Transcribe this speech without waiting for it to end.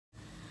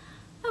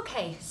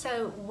Okay,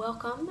 so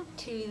welcome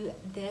to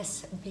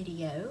this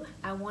video.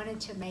 I wanted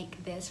to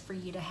make this for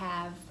you to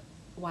have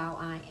while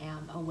I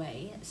am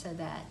away so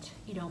that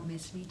you don't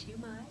miss me too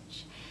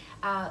much,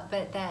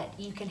 but that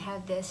you can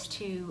have this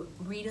to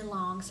read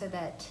along so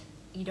that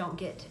you don't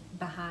get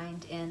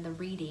behind in the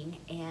reading.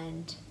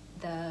 And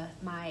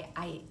my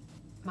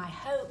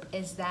hope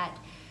is that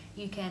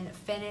you can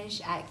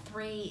finish Act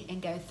 3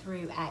 and go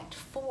through Act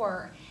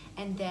 4,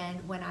 and then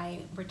when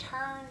I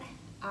return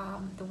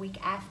the week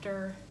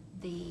after,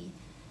 the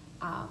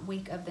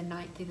week of the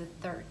 9th through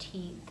the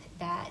 13th,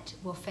 that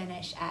we'll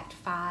finish Act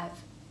 5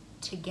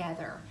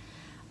 together.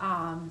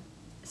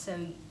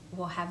 So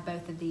we'll have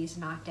both of these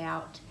knocked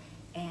out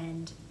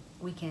and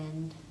we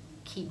can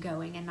keep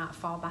going and not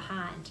fall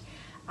behind.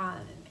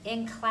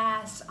 In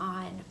class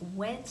on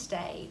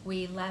Wednesday,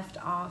 we left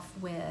off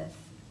with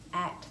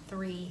Act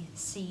 3,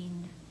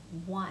 Scene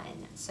 1.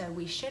 So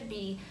we should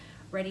be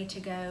ready to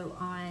go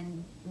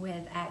on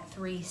with Act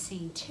 3,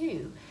 Scene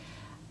 2.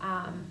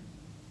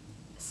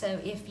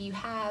 So if you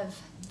have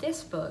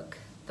this book,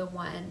 the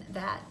one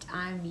that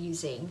I'm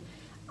using,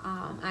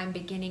 I'm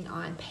beginning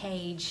on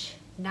page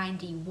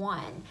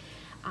 91.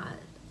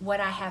 What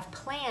I have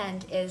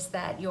planned is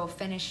that you'll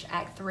finish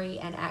Act 3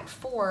 and Act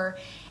 4,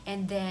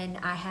 and then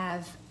I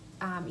have,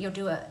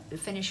 you'll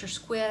finish your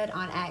squid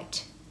on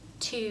Act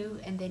 2,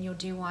 and then you'll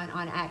do one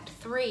on Act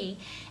 3.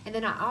 And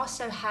then I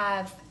also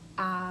have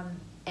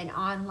an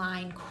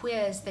online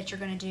quiz that you're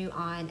going to do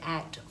on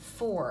Act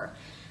 4.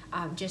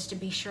 Just to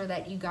be sure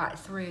that you got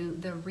through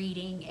the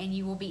reading, and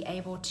you will be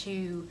able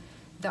to,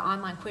 the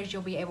online quiz,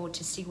 you'll be able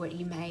to see what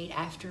you made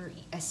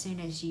as soon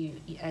as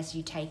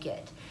you take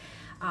it.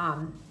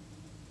 And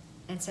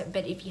so,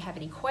 but if you have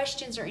any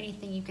questions or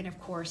anything, you can of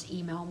course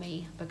email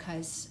me,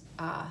 because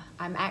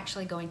I'm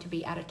actually going to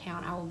be out of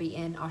town. I will be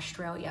in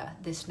Australia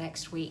this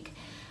next week,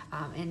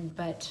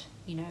 but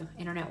you know,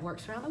 internet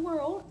works around the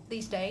world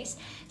these days,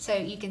 so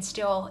you can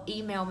still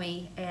email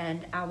me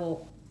and I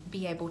will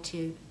be able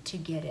to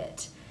get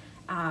it.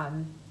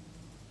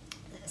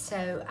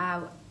 So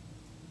I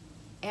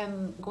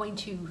am going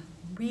to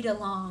read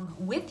along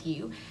with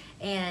you,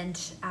 and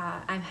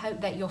I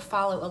hope that you'll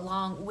follow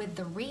along with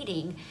the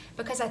reading,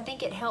 because I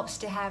think it helps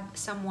to have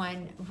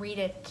someone read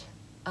it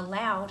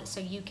aloud, so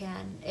you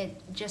can,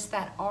 just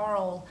that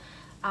oral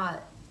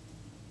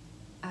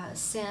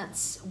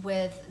sense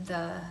with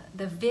the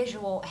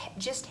visual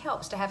just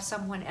helps to have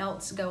someone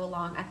else go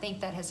along. I think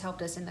that has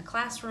helped us in the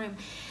classroom,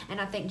 and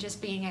I think just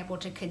being able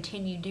to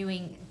continue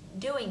doing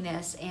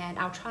this, and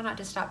I'll try not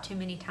to stop too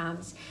many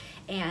times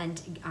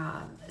and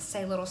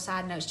say little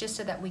side notes just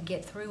so that we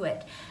get through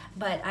it.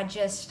 But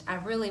I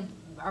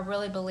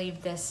really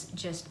believe this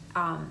just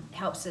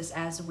helps us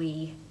as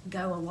we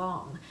go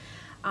along.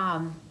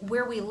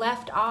 Where we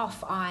left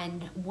off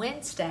on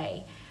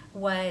Wednesday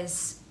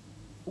was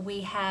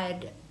we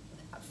had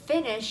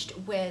finished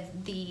with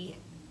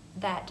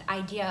that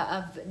idea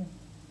of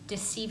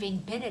deceiving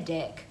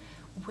Benedick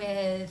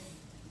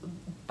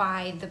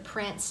by the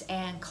prince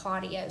and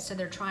Claudio. So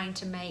they're trying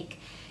to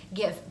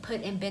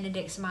put in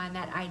Benedick's mind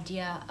that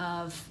idea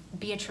of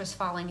Beatrice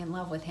falling in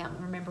love with him.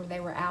 Remember,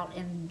 they were out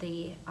in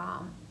the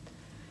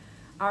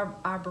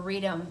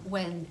Arboretum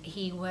when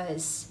he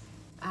was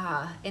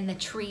in the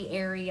tree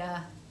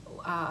area.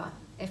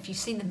 If you've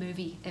seen the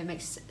movie, it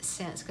makes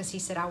sense, because he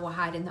said, "I will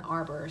hide in the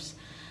arbors,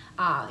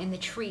 in the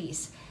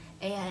trees."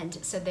 And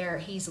so there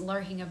he's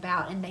lurking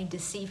about, and they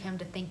deceive him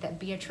to think that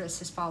Beatrice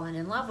has fallen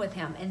in love with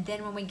him. And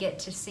then when we get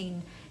to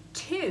Scene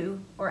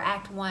 2, or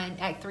Act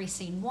 3,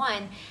 Scene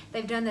 1,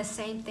 they've done the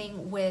same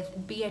thing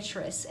with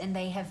Beatrice, and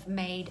they have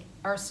made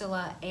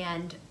Ursula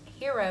and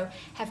Hero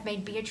have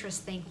made Beatrice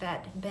think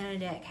that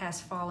Benedick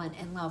has fallen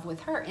in love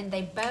with her, and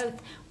they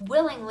both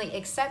willingly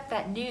accept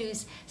that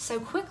news so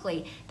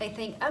quickly. They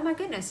think, oh my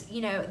goodness, you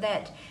know,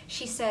 that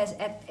she says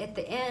at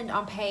the end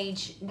on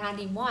page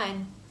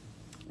 91,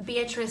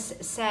 Beatrice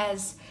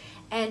says,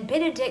 "And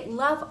Benedick,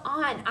 love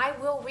on, I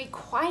will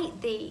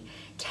requite thee,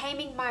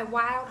 taming my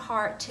wild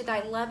heart to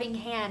thy loving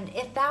hand.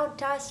 If thou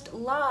dost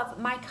love,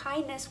 my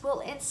kindness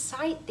will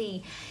incite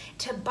thee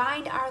to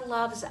bind our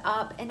loves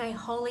up in a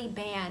holy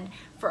band.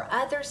 For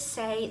others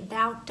say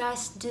thou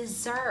dost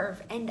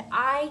deserve, and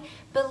I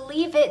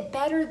believe it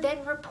better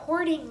than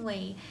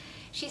reportingly."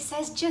 She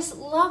says, just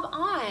love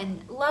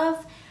on,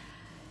 love.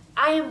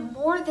 I am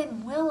more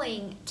than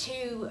willing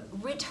to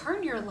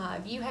return your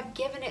love. You have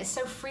given it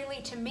so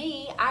freely to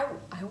me. I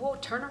will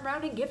turn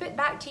around and give it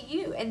back to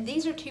you. And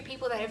these are two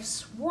people that have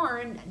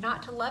sworn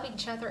not to love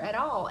each other at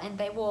all, and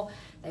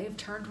they've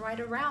turned right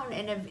around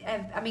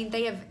and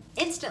they have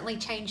instantly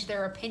changed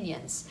their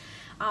opinions,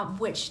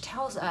 which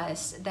tells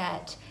us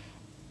that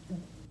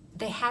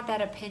they had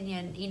that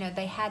opinion. You know,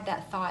 they had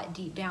that thought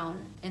deep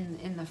down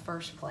in the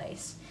first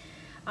place.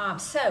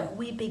 So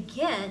we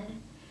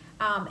begin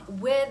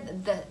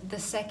with the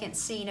second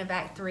scene of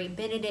Act 3.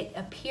 Benedick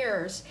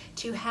appears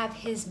to have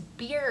his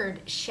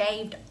beard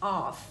shaved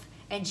off,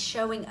 and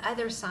showing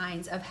other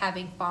signs of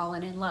having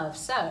fallen in love.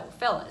 So,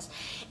 fellas,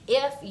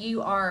 if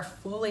you are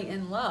fully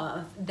in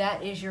love,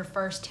 that is your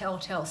first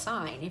telltale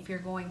sign. If you're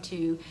going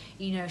to,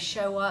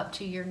 show up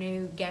to your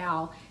new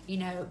gal,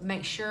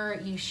 make sure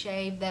you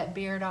shave that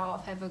beard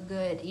off, have a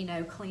good,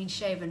 clean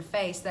shaven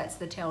face. That's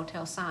the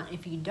telltale sign.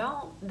 If you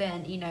don't,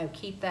 then,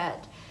 keep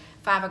that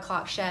 5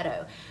 o'clock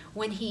shadow.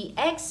 When he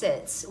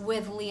exits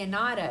with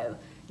Leonardo,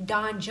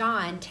 Don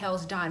John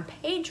tells Don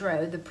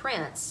Pedro, the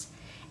prince,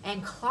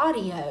 and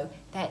Claudio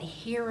that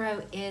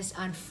Hero is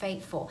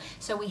unfaithful.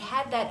 So we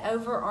had that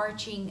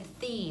overarching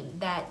theme,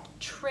 that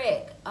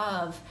trick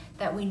of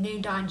that we knew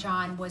Don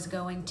John was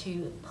going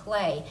to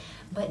play,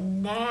 but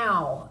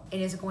now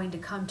it is going to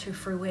come to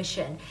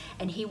fruition,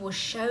 and he will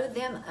show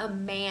them a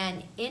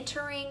man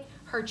entering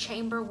her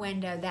chamber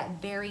window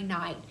that very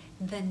night,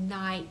 the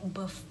night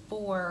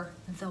before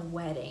the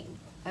wedding.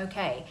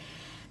 Okay,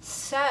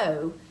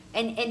 so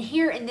and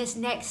here in this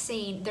next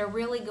scene, they're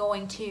really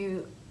going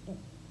to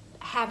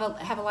have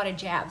a lot of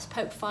jabs,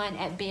 poke fun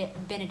at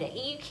Benedict.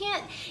 You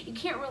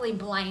can't really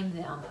blame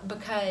them,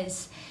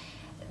 because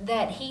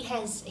that he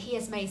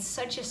has made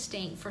such a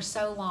stink for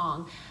so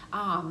long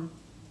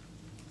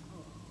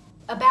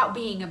about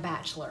being a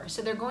bachelor.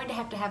 So they're going to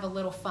have a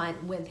little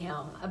fun with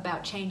him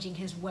about changing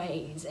his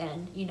ways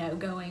and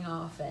going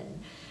off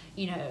and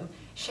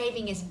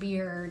shaving his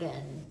beard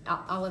and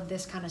all of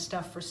this kind of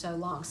stuff for so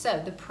long.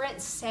 So the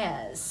prince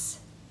says,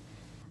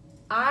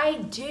 I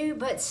do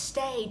but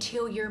stay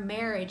till your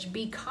marriage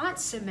be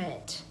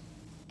consummate,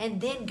 and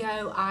then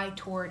go I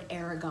toward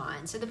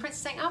Aragon. So the prince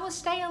is saying, I will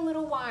stay a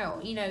little while,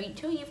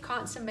 till you've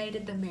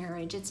consummated the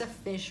marriage, it's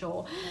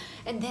official,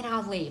 and then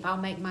I'll leave, I'll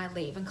make my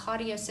leave. And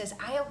Claudio says,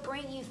 I'll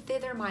bring you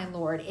thither, my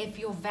lord, if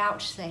you'll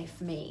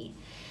vouchsafe me.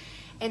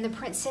 And the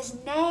prince says,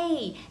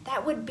 nay,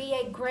 that would be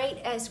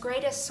as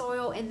great a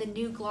soil in the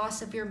new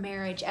gloss of your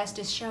marriage as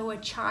to show a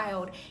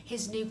child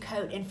his new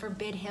coat and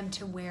forbid him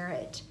to wear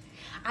it.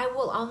 I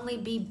will only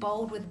be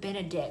bold with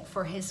Benedict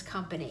for his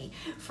company.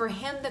 For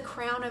him the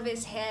crown of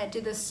his head to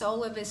the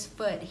sole of his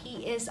foot,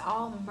 he is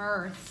all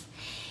mirth.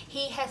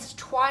 He hath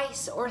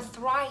twice or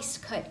thrice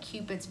cut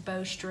Cupid's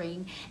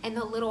bowstring, and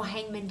the little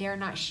hangman dare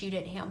not shoot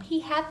at him. He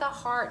hath a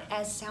heart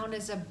as sound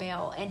as a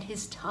bell, and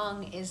his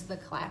tongue is the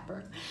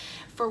clapper.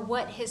 For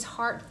what his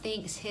heart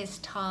thinks, his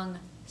tongue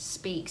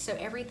speaks. So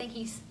everything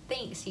he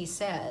thinks, he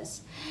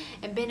says.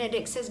 And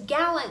Benedict says,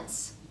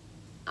 gallants,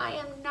 I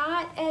am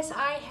not as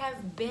I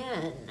have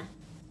been.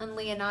 And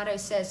Leonardo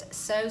says,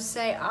 so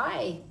say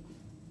I.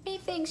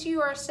 Methinks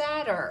you are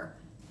sadder.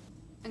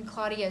 And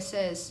Claudio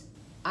says,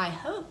 I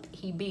hope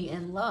he be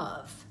in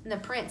love. And the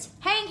prince,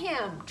 hang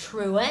him,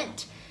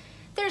 truant.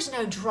 There's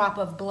no drop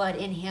of blood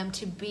in him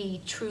to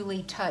be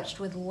truly touched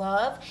with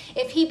love.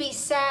 If he be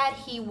sad,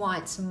 he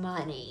wants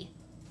money.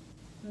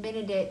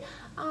 Benedict,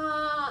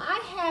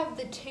 I have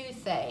the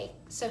toothache.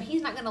 So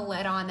he's not going to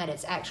let on that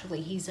it's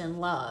actually he's in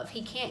love.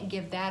 He can't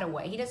give that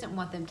away. He doesn't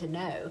want them to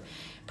know.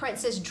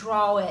 Prince says,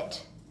 draw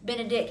it.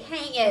 Benedict,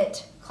 hang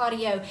it.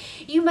 Claudio,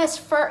 you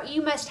must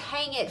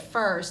hang it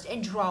first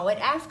and draw it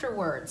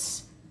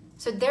afterwards.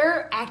 So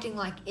they're acting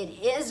like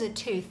it is a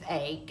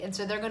toothache, and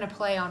so they're going to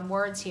play on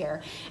words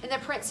here. And the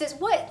prince says,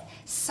 what,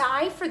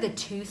 sigh for the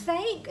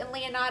toothache? And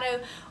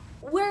Leonardo,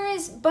 where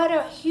is but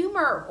a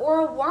humor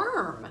or a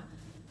worm?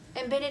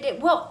 And Benedict,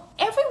 well,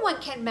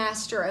 everyone can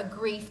master a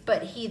grief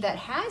but he that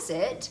has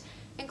it.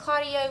 And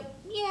Claudio,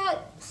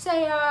 yet,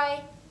 say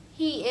I,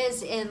 he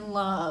is in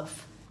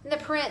love. And the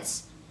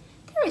prince,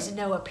 there is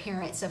no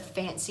appearance of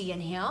fancy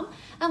in him,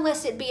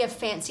 unless it be a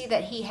fancy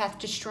that he hath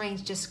to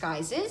strange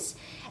disguises,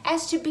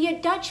 as to be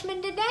a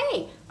Dutchman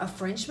today, a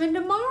Frenchman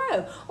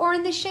tomorrow, or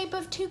in the shape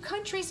of two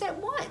countries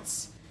at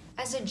once,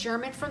 as a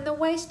German from the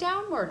waist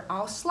downward,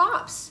 all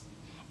slops,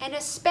 and a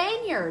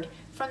Spaniard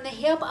from the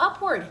hip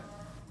upward,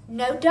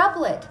 no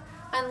doublet,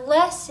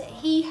 unless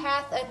he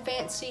hath a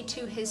fancy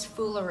to his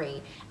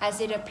foolery, as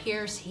it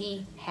appears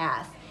he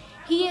hath.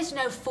 He is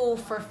no fool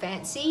for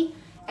fancy,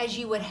 as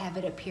you would have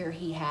it appear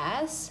he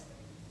has.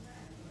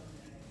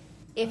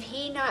 If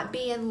he not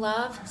be in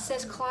love,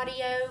 says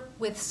Claudio,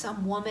 with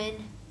some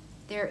woman,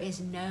 there is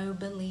no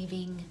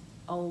believing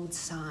old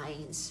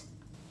signs.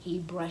 He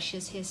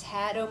brushes his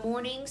hat o'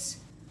 mornings.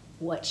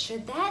 What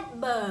should that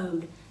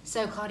bode?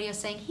 So Claudio's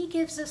saying he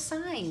gives us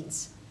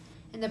signs.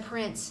 And the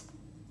prince,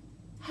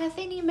 hath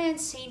any man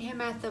seen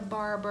him at the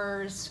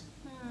barber's?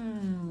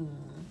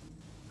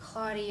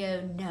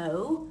 Claudio,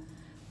 no,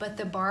 but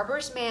the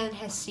barber's man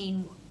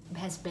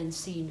has been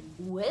seen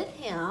with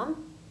him,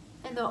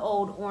 and the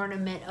old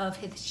ornament of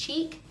his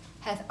cheek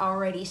hath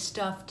already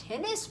stuffed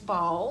tennis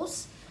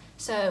balls.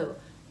 So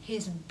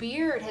his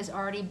beard has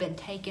already been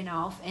taken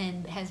off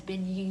and has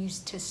been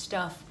used to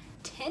stuff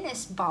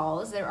tennis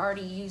balls. They're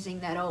already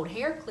using that old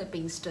hair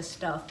clippings to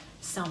stuff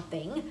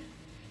something.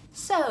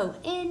 So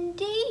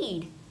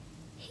indeed,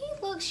 he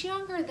looks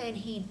younger than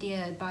he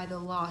did by the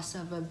loss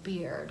of a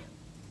beard.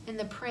 And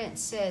the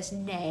prince says,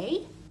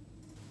 nay,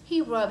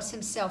 he rubs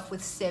himself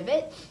with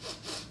civet.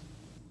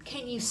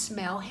 Can you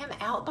smell him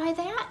out by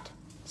that?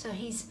 So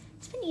he's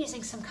been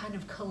using some kind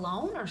of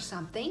cologne or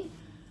something.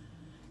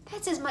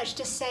 That's as much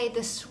to say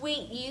the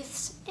sweet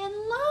youth's in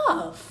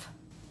love.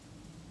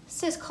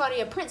 Says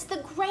Claudio, Prince,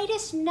 the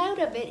greatest note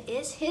of it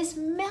is his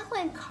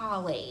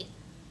melancholy.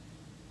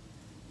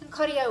 And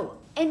Claudio,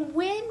 and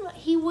when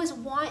he was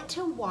wont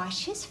to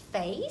wash his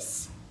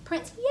face,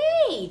 Prince,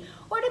 yea,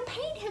 or to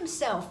paint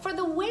himself, for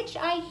the which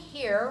I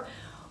hear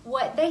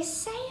what they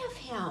say of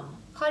him.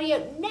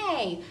 Claudio,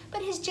 nay,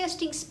 but his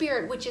jesting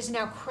spirit, which is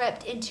now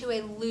crept into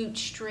a lute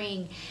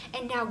string,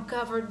 and now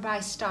governed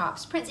by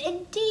stops. Prince,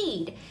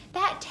 indeed,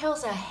 that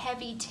tells a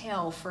heavy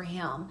tale for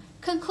him.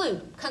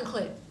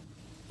 Conclude.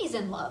 He's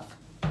in love.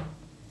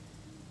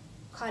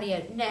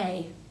 Claudio,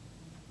 nay,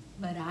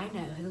 but I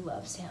know who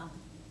loves him.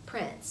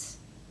 Prince,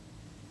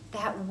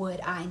 that would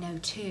I know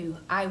too.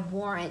 I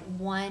warrant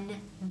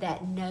one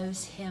that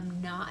knows him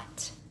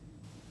not.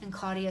 And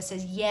Claudio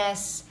says,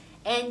 yes,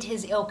 and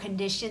his ill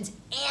conditions,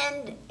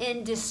 and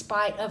in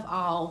despite of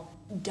all,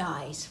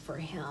 dies for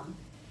him.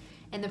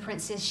 And the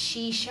prince says,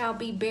 she shall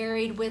be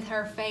buried with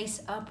her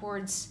face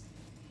upwards.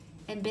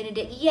 And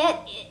Benedict,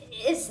 yet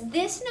is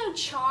this no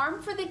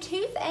charm for the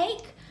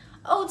toothache?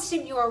 Old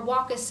Signor,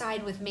 walk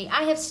aside with me.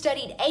 I have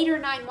studied 8 or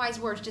 9 wise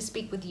words to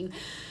speak with you,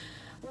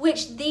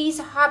 which these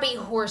hobby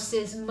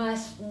horses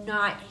must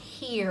not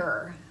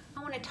hear.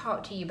 I want to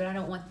talk to you, but I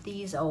don't want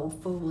these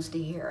old fools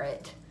to hear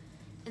it.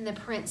 And the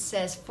prince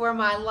says, for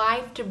my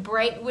life to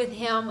break with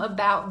him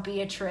about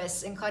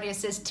Beatrice. And Claudio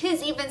says,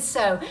 'tis even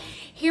so.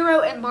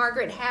 Hero and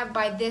Margaret have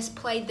by this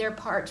played their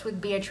parts with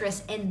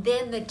Beatrice, and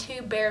then the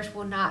 2 bears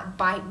will not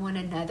bite one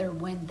another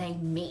when they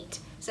meet.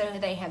 So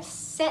they have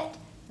set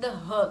the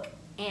hook,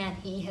 and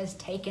he has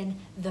taken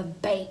the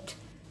bait.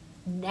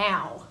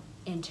 Now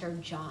enter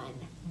John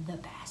the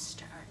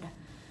bastard.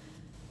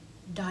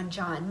 Don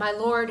John, my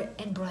lord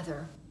and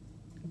brother,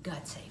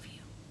 God save you.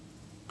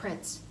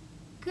 Prince,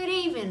 good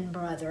even,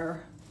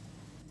 brother.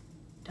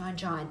 Don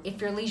John,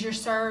 if your leisure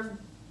served,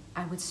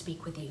 I would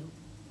speak with you.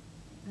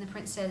 And the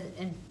prince says,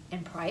 in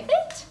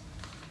private?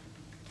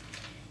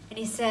 And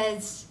he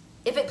says,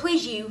 if it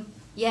please you,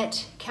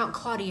 yet Count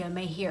Claudio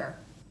may hear,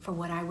 for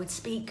what I would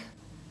speak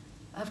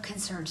of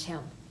concerns him.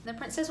 And the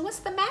prince says, what's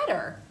the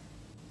matter?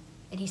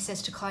 And he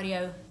says to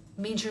Claudio,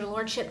 means your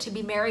lordship to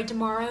be married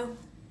tomorrow?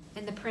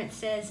 And the prince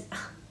says,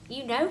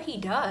 you know he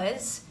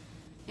does.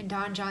 And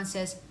Don John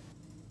says,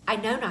 I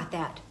know not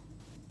that,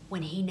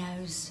 when he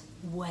knows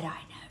what I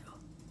know.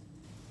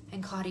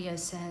 And Claudio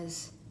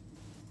says,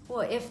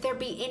 well, if there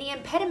be any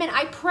impediment,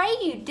 I pray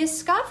you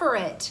discover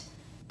it.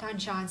 Don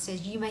John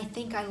says, you may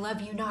think I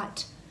love you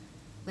not.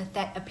 Let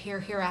that appear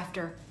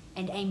hereafter,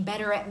 and aim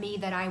better at me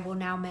that I will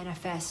now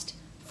manifest.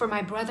 For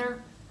my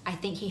brother, I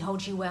think he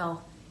holds you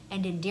well,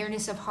 and in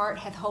dearness of heart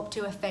hath hoped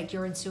to effect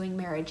your ensuing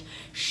marriage.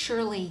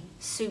 Surely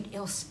suit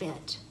ill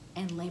spent,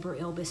 and labor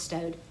ill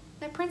bestowed.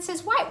 The prince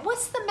says, why,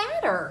 what's the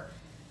matter?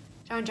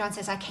 Don John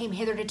says, I came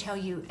hither to tell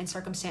you, and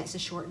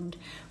circumstances shortened,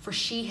 for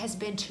she has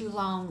been too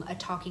long a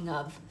talking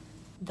of,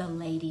 the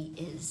lady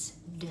is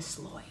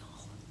disloyal.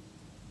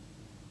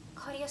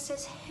 Claudio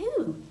says,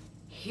 who?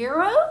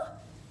 Hero?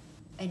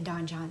 And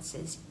Don John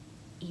says,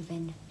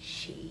 even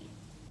she,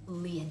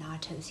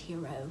 Leonato's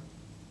hero,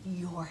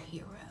 your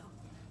hero,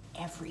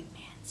 every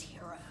man's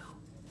hero.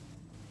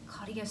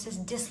 Claudio says,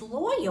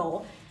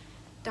 disloyal?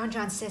 Don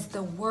John says,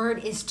 the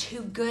word is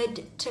too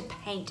good to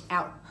paint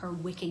out her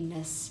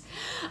wickedness.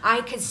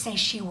 I could say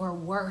she were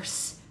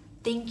worse.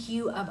 Think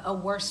you of a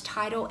worse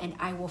title, and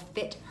I will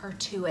fit her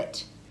to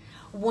it.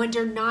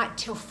 Wonder not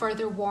till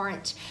further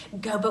warrant.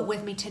 Go but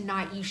with me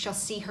tonight. You shall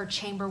see her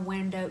chamber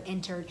window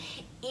entered,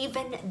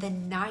 even the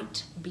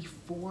night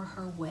before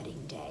her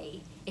wedding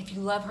day. If you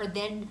love her,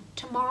 then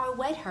tomorrow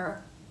wed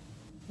her.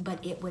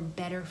 But it would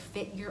better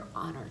fit your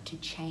honor to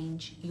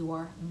change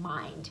your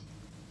mind.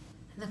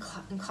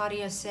 And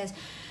Claudio says,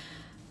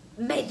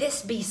 may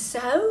this be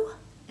so?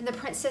 And the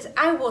prince says,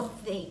 I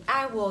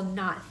will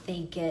not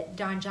think it.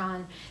 Don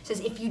John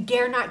says, if you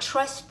dare not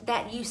trust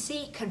that you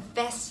see,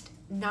 confess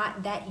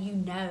not that you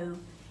know.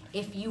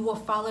 If you will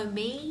follow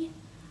me,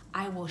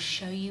 I will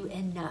show you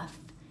enough.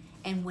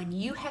 And when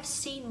you have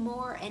seen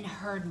more and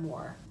heard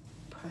more,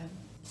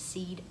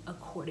 proceed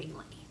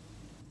accordingly.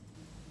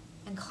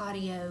 And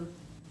Claudio,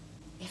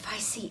 if I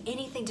see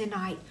anything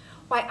tonight,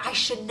 why I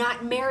should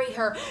not marry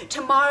her.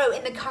 Tomorrow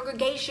in the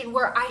congregation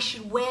where I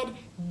should wed,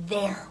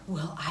 there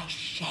will I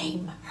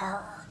shame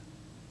her.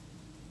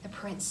 The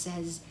prince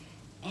says,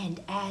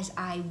 and as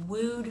I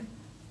wooed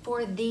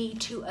for thee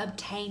to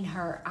obtain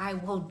her, I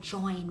will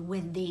join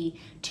with thee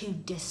to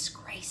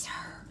disgrace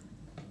her.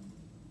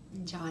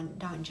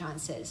 Don John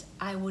says,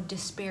 I will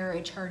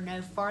disparage her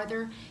no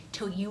farther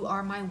till you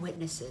are my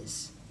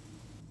witnesses.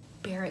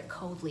 Bear it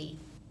coldly,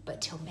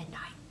 but till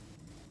midnight,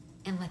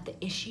 and let the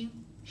issue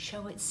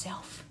show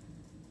itself.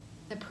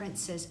 The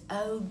prince says,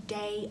 O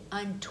day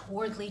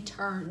untowardly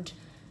turned.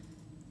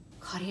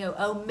 Claudio,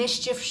 O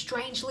mischief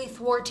strangely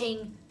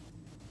thwarting.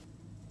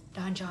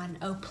 Don John,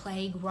 O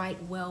plague right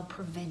well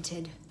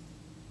prevented.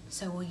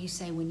 So will you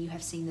say when you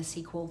have seen the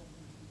sequel.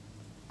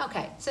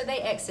 Okay, so they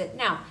exit.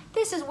 Now,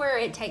 this is where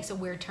it takes a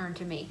weird turn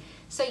to me.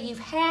 So you've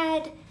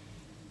had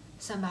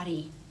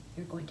somebody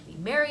you're going to be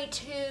married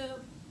to,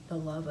 the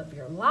love of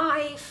your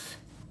life,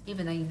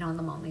 even though you've known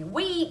them only a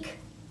week.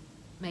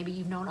 Maybe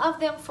you've known of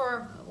them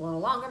for a little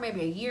longer,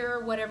 maybe a year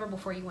or whatever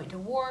before you went to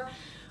war.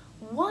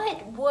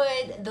 What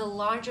would the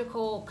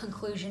logical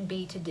conclusion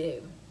be to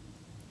do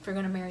if you're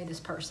going to marry this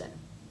person?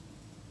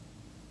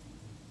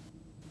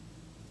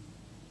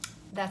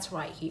 That's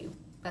right, Hugh.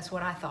 That's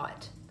what I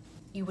thought.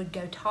 You would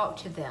go talk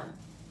to them.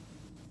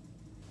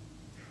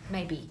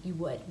 Maybe you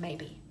would,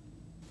 maybe.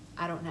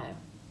 I don't know.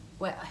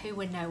 Well, who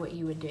would know what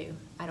you would do?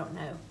 I don't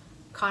know.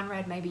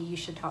 Conrad, maybe you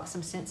should talk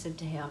some sense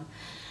into him.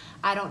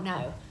 I don't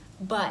know.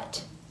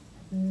 But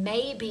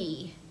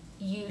maybe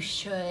you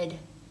should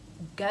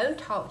go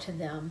talk to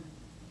them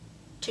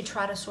to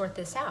try to sort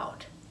this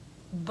out.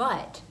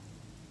 But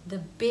the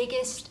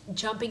biggest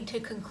jumping to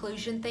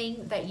conclusion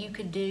thing that you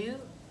could do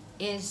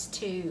is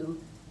to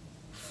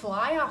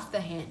fly off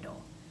the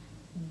handle.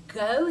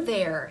 Go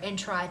there and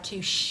try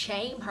to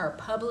shame her,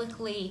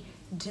 publicly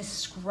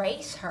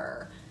disgrace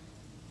her.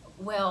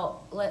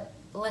 Well,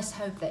 let's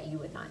hope that you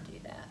would not do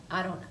that.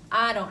 I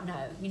don't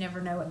know. You never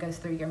know what goes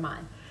through your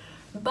mind.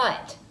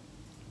 But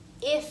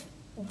if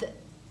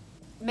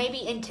maybe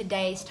in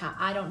today's time,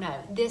 I don't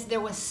know,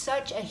 there was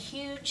such a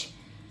huge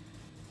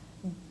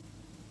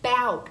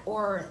bout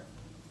or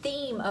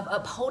theme of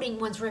upholding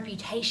one's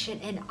reputation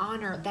and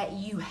honor that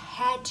you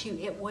had to,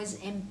 it was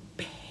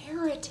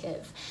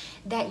imperative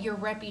that your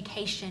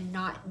reputation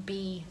not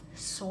be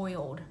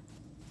soiled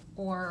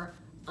or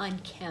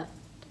unkempt.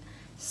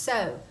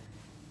 So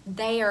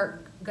they are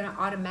going to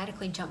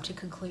automatically jump to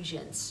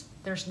conclusions.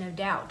 There's no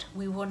doubt.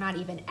 We will not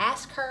even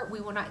ask her. We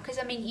will not, because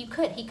I mean, he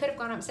could have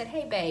gone up and said,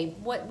 hey babe,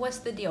 what's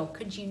the deal?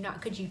 Could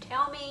you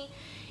tell me,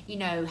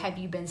 have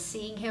you been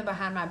seeing him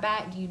behind my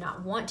back? Do you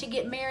not want to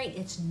get married?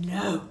 It's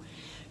no,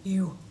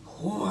 you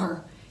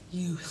whore,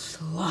 you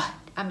slut.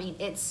 I mean,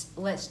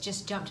 let's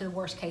just jump to the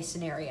worst case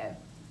scenario.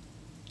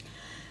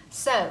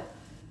 So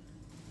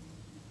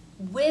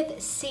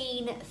with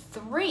scene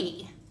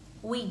 3,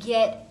 we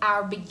get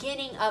our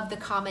beginning of the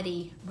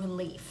comedy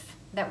relief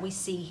that we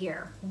see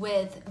here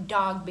with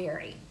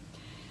Dogberry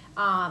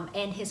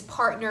and his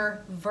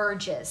partner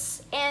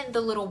Verges and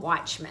the little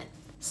watchman.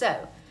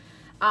 So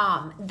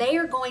they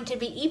are going to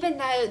be, even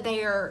though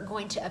they are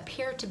going to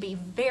appear to be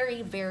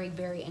very, very,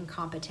 very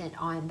incompetent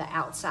on the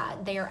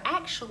outside, they are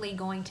actually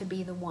going to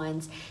be the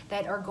ones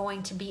that are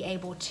going to be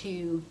able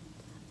to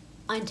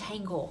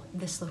untangle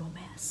this little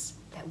mess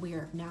that we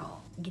are now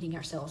getting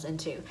ourselves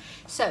into.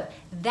 So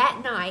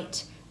that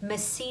night,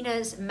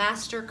 Messina's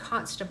master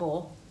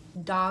constable,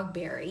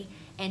 Dogberry,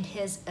 and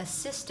his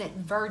assistant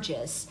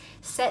Verges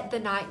set the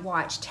night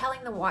watch,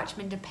 telling the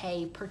watchman to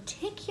pay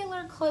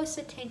particular close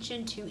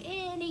attention to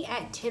any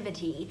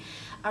activity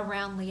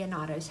around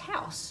Leonato's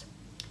house.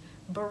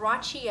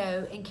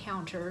 Borachio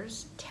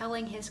encounters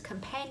telling his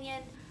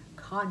companion,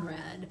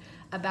 Conrad,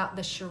 about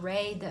the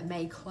charade that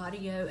made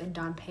Claudio and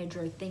Don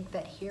Pedro think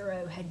that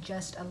Hero had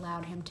just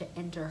allowed him to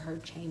enter her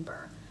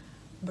chamber.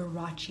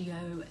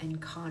 Borachio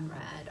and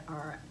Conrad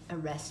are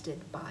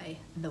arrested by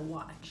the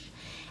watch.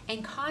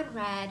 And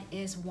Conrad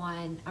is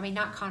one,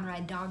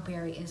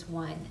 Dogberry is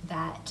one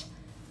that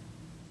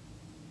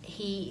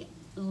he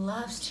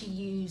likes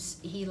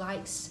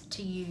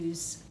to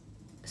use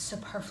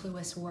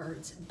superfluous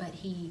words, but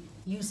he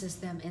uses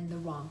them in the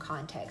wrong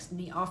context, and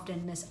he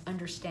often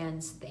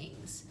misunderstands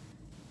things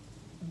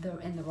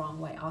in the wrong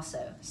way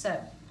also.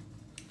 So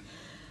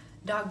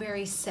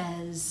Dogberry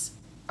says,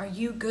 "Are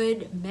you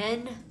good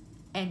men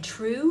and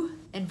true?"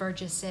 And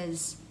Verges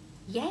says,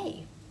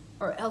 "Yea,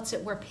 or else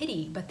it were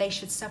pity, but they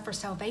should suffer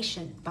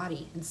salvation,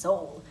 body and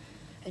soul."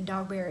 And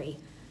Dogberry,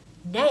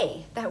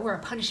 "Nay, that were a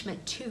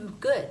punishment too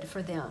good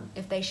for them,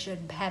 if they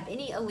should have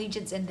any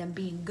allegiance in them,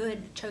 being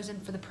good, chosen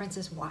for the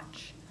prince's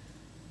watch."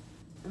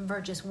 And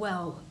Verges,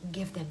 "Well,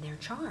 give them their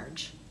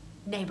charge,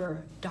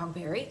 neighbor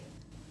Dogberry."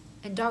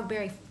 And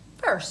Dogberry,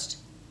 "First,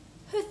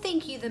 who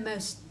think you the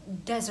most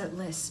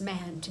desertless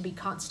man to be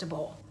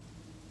constable?"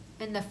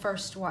 And the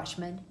first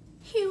watchman,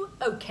 "Hugh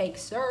Oatcake,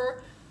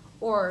 sir,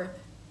 or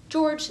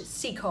George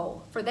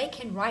Seacole, for they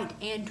can write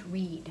and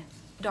read."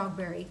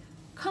 Dogberry,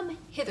 "Come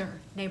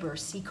hither, neighbor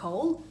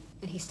Seacole."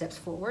 And he steps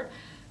forward.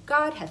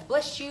 "God hath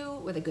blessed you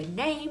with a good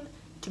name.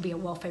 To be a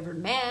well-favored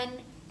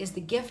man is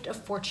the gift of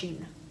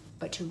fortune,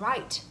 but to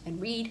write and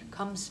read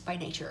comes by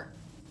nature."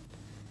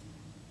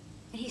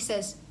 And he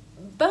says,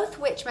 "Both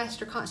which,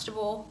 Master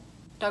Constable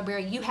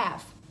Dogberry, you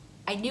have.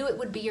 I knew it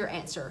would be your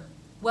answer.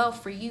 Well,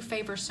 for you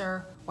favor,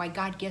 sir, why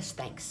God gives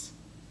thanks.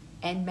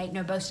 And make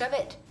no boast of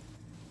it.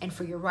 And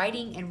for your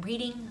writing and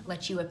reading,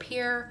 let you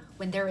appear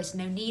when there is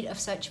no need of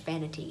such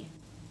vanity.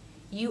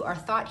 You are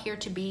thought here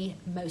to be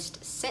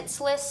most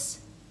senseless,"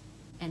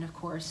 and of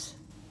course,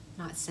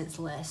 not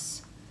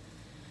senseless,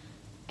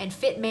 "and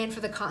fit man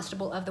for the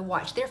constable of the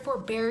watch. Therefore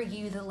bear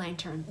you the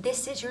lantern.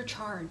 This is your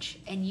charge,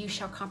 and you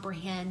shall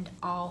comprehend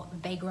all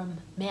vagrom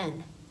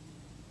men,"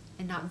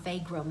 and not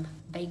vagrom,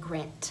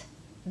 vagrant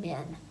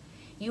men.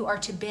 "You are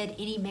to bid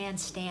any man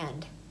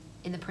stand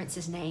in the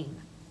prince's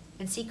name."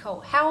 And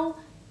Seacole, "How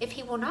if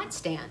he will not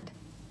stand?"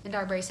 And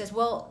Dogberry says,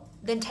 "Well,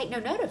 then take no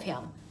note of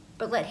him.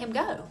 but let him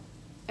go.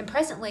 And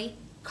presently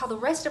call the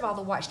rest of all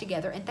the watch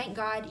together, and thank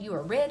God you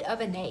are rid of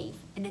a knave.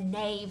 And a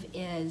knave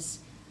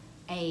is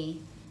he's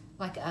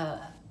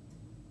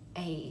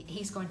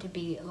going to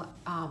be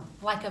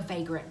like a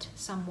vagrant,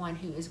 someone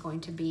who is going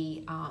to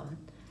be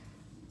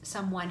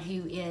someone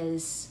who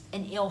is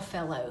an ill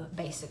fellow,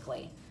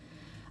 basically,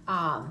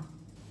 who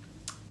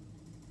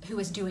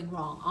is doing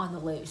wrong on the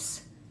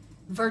loose.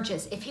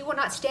 Verges, if he will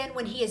not stand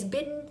when he is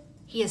bidden,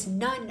 he is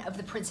none of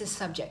the prince's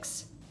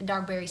subjects. And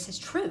Dogberry says,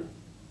 true.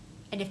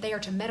 And if they are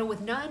to meddle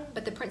with none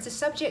but the prince's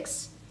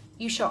subjects,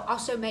 you shall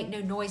also make no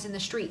noise in the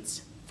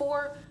streets.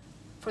 For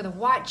the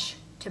watch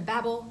to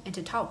babble and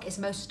to talk is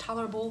most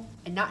tolerable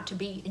and not to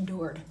be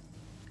endured.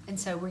 And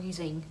so we're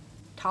using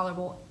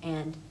tolerable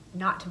and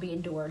not to be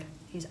endured.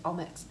 He's all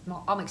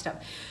mixed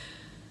up.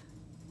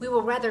 We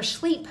will rather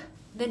sleep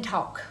than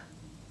talk.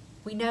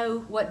 We know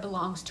what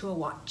belongs to a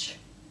watch.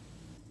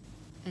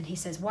 And he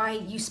says, why,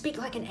 you speak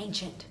like an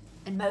ancient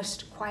and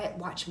most quiet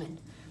watchman.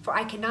 For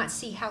I cannot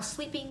see how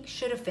sleeping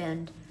should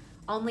offend.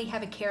 Only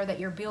have a care that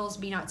your bills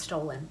be not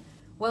stolen.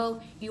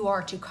 Well, you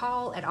are to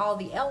call at all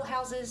the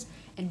alehouses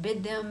and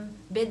bid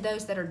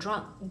those that are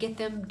drunk, get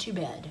them to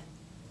bed.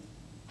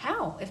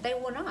 How, if they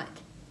will not?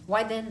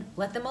 Why then,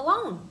 let them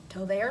alone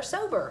till they are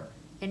sober.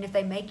 And if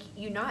they make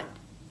you not,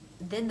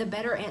 then the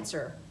better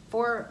answer.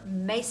 For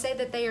may say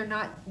that they are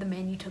not the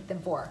men you took them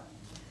for.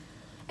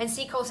 And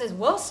Seacole says,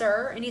 well,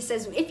 sir, and he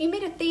says, if you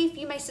meet a thief,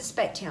 you may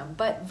suspect him,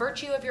 but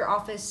virtue of your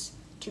office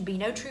to be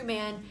no true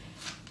man,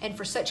 and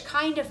for such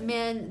kind of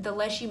men, the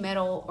less you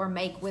meddle or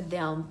make with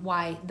them,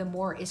 why, the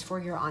more is for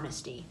your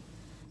honesty.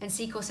 And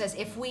Seacole says,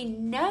 if we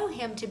know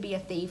him to be a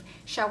thief,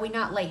 shall we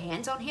not lay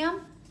hands on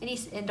him?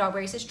 And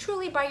Dogberry says,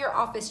 truly by your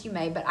office you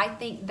may, but I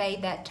think they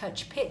that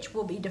touch pitch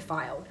will be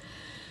defiled.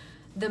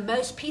 The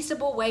most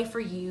peaceable way for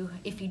you,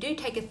 if you do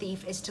take a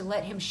thief, is to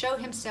let him show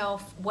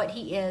himself what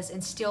he is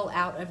and steal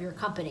out of your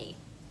company.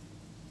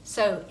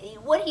 So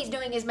what he's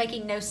doing is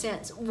making no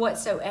sense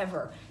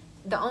whatsoever.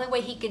 The only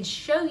way he can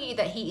show you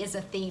that he is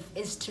a thief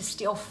is to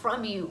steal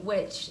from you,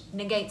 which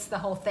negates the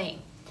whole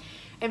thing.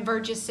 And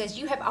Verges says,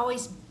 you have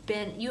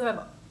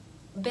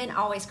been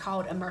always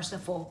called a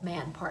merciful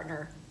man,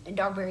 partner. And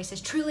Dogberry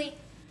says, truly,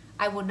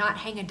 I will not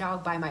hang a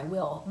dog by my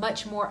will,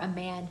 much more a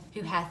man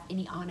who hath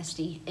any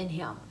honesty in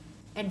him.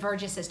 And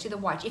Verges says to the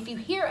watch, if you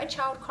hear a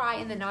child cry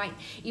in the night,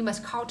 you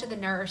must call to the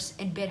nurse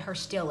and bid her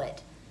still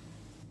it.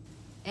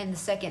 And the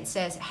second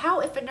says,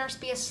 how if a nurse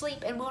be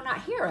asleep and will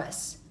not hear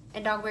us?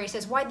 And Dogberry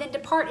says, why then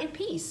depart in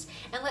peace,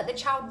 and let the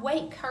child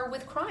wake her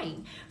with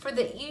crying. For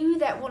the ewe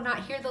that will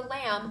not hear the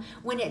lamb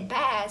when it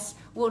baas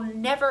will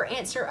never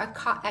answer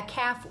a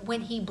calf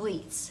when he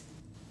bleats.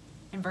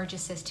 And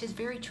Verges says, 'tis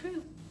very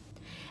true.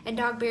 And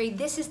Dogberry,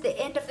 this is the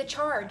end of the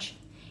charge.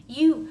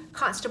 You,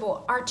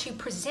 constable, are to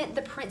present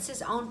the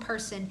prince's own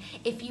person.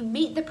 If you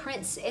meet the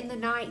prince in the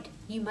night,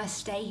 you must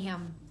stay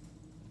him.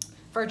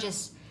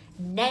 Verges,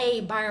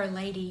 nay, by our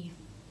lady,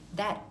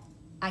 that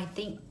I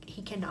think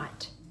he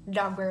cannot.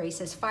 Dogberry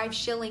says, 5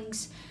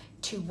 shillings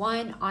to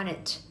 1 on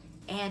it,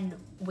 and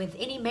with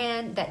any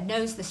man that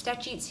knows the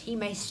statutes, he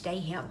may stay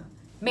him.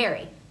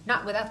 Marry,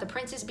 not without the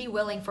prince's be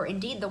willing, for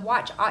indeed the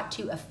watch ought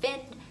to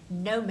offend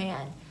no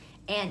man,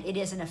 and it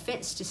is an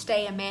offense to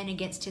stay a man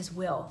against his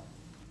will.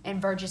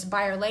 And Verges,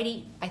 by our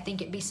lady, I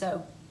think it be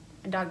so.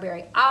 And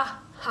Dogberry,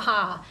 ah, ha,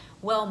 ha,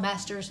 well,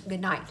 masters, good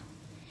night.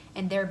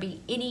 And there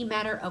be any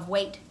matter of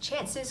weight,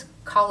 chances,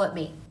 call at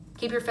me.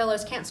 Keep your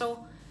fellows'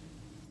 counsel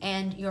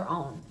and your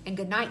own. And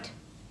good night,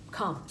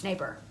 come,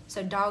 neighbor.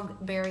 So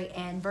Dogberry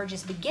and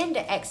Verges begin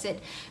to exit,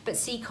 but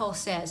Seacole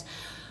says,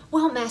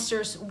 well,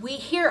 masters, we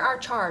hear our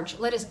charge.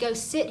 Let us go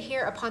sit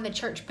here upon the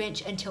church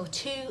bench until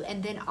 2,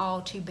 and then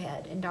all to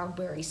bed. And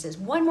Dogberry says,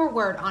 one more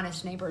word,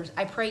 honest neighbors,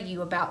 I pray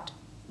you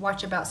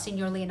watch about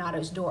Signor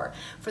Leonato's door.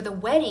 For the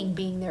wedding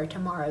being there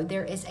tomorrow,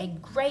 there is a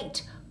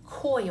great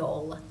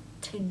coil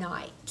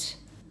tonight.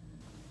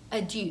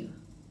 Adieu.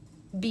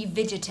 Be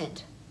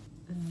vigilant,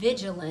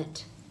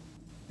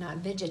 not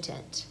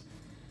vigilant.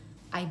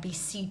 I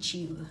beseech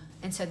you.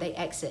 And so they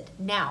exit.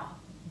 Now,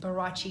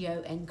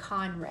 Borachio and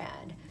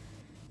Conrad.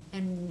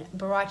 And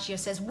Borachio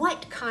says,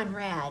 what,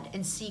 Conrad?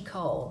 And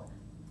Seacole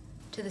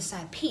to the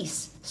side,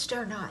 peace,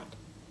 stir not.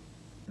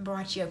 And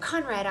Borachio,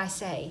 Conrad, I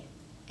say.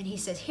 And he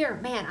says, here,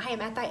 man, I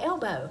am at thy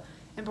elbow.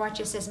 And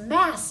Borachio says,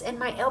 mass, and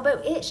my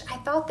elbow itch. I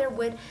thought there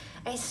would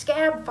a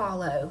scab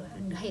follow.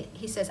 And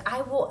he says,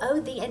 I will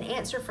owe thee an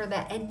answer for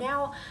that. And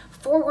now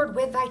forward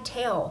with thy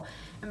tale.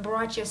 And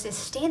Borachio says,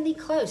 stand thee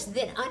close,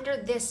 then under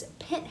this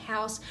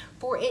penthouse,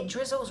 for it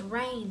drizzles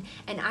rain,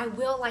 and I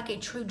will, like a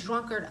true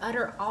drunkard,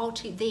 utter all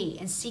to thee.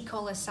 And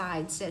Seacole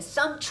aside says,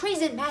 some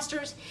treason,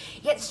 masters,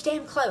 yet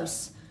stand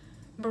close.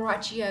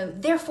 Borachio,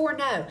 therefore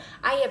no,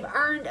 I have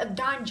earned of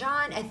Don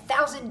John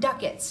 1,000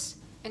 ducats.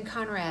 And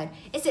Conrad,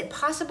 is it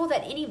possible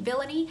that any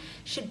villainy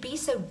should be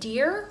so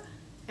dear?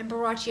 And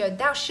Borachio,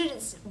 thou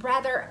shouldst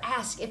rather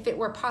ask if it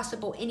were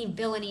possible any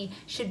villainy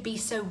should be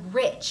so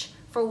rich.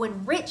 For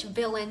when rich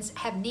villains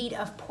have need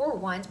of poor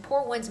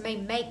ones may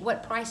make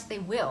what price they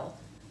will.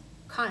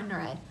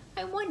 Conrad,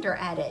 I wonder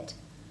at it.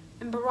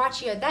 And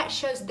Borachio, that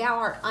shows thou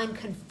art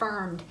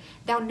unconfirmed.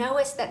 Thou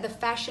knowest that the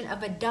fashion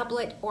of a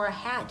doublet or a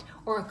hat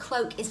or a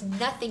cloak is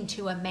nothing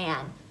to a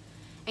man.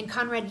 And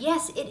Conrad,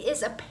 yes, it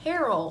is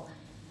apparel.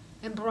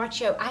 And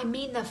Borachio, I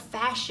mean the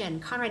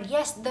fashion. Conrad,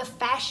 yes, the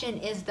fashion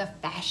is the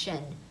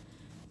fashion.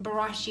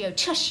 Borachio,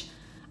 tush,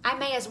 I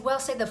may as well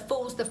say the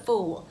fool's the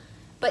fool.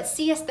 But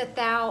seest that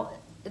thou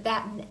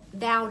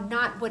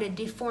not what a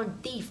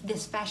deformed thief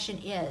this fashion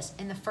is.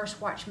 And the first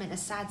watchman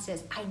aside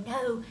says, I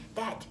know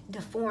that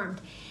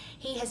deformed.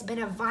 He has been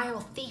a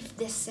vile thief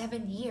this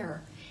 7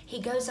 year.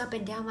 He goes up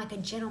and down like a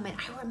gentleman.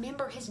 I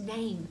remember his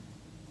name.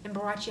 And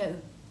Borachio,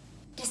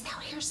 dost thou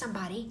hear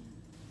somebody?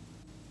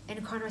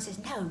 And Conrad says,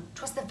 no,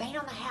 'twas the vane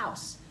on the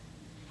house.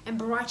 And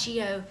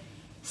Borachio,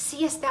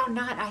 seest thou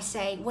not, I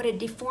say, what a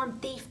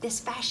deformed thief this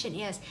fashion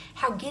is?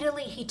 How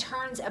giddily he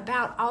turns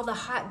about all the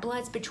hot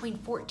bloods between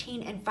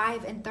 14 and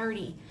 5 and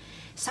 30.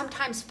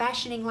 Sometimes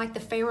fashioning like the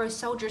Pharaoh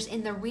soldiers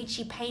in the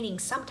Ricci painting,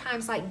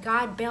 sometimes like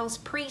God Bel's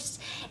priests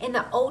in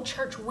the old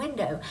church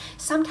window,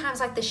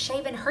 sometimes like the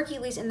shaven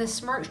Hercules in the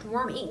smirched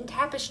worm-eaten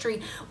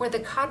tapestry where the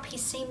codpiece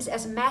seems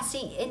as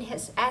massy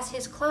as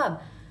his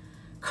club.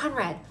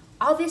 Conrad,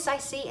 all this I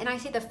see, and I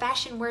see the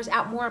fashion wears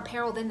out more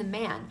apparel than the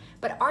man.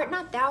 But art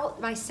not thou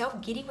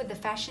thyself giddy with the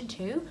fashion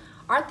too?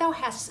 Art thou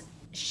hast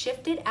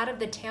shifted out of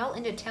the tale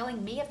into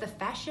telling me of the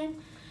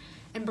fashion?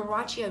 And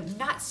Borachio,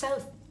 not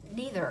so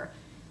neither.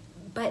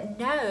 But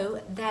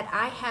know that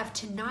I have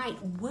tonight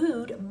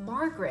wooed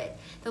Margaret,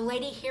 the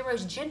Lady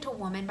Hero's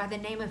gentlewoman by the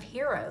name of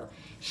Hero.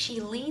 She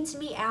leans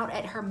me out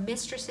at her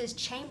mistress's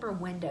chamber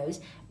windows,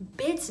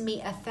 bids me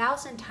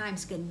 1,000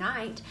 times good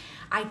night.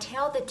 I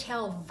tell the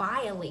tale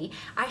vilely.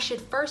 I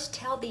should first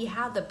tell thee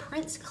how the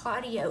Prince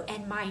Claudio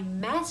and my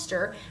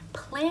master,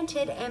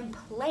 planted and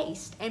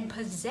placed and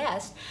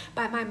possessed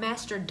by my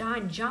master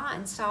Don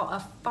John, saw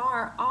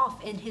afar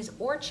off in his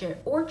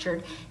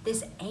orchard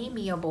this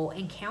amiable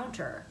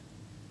encounter.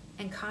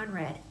 And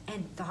Conrad,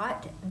 and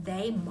thought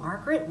they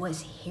Margaret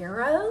was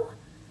Hero?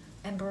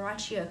 And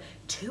Borachio,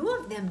 2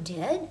 of them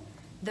did,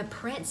 the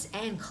prince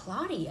and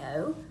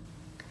Claudio.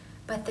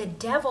 But the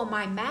devil,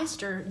 my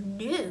master,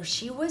 knew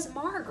she was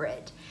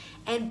Margaret,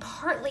 and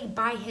partly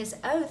by his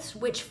oaths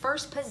which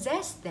first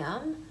possessed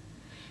them,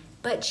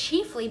 but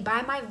chiefly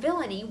by my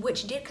villainy,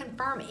 which did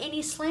confirm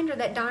any slander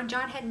that Don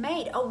John had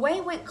made. Away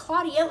went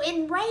Claudio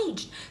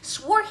enraged,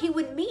 swore he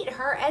would meet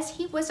her as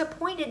he was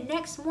appointed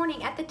next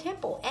morning at the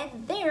temple,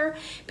 and there,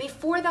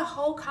 before the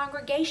whole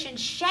congregation,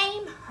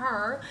 shame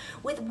her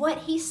with what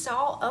he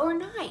saw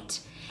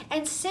o'ernight,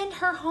 and send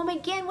her home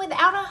again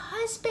without a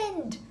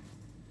husband.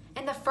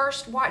 And the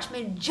first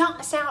watchman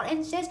jumps out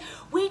and says,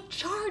 we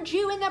charge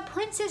you in the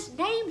prince's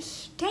name,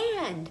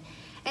 stand.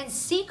 And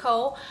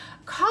Seacole,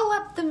 call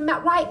up the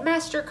right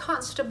master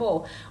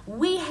constable.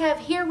 We have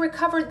here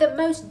recovered the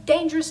most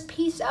dangerous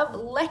piece of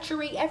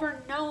lechery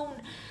ever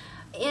known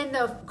in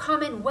the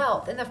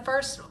commonwealth. And the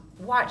first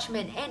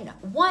watchman, and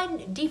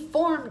one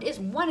deformed is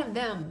one of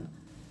them.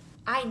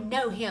 I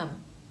know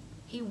him.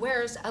 He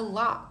wears a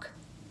lock.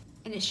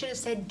 And it should have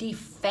said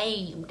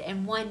defamed,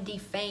 and one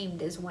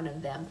defamed is one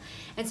of them.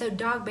 And so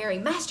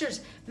Dogberry,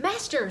 masters,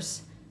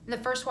 masters. And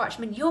the first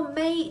watchman, you'll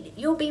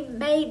be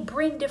made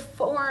bring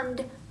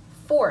deformed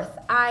forth.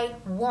 I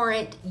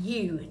warrant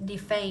you,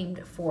 defamed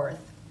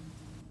forth.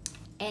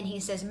 And he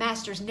says,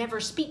 masters, never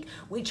speak.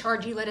 We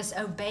charge you, let us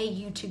obey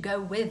you to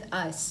go with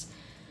us.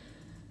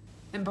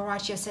 And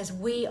Borachio says,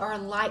 we are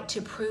like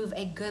to prove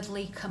a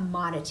goodly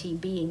commodity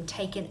being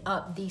taken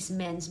up these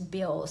men's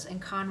bills.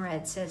 And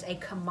Conrad says, a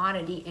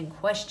commodity in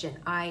question.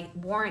 I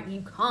warrant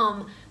you,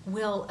 come,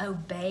 will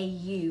obey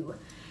you.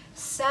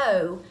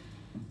 So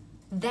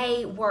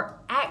they were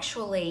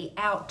actually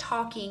out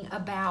talking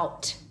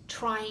about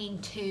trying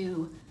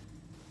to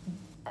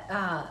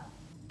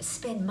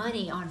spend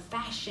money on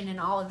fashion and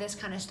all of this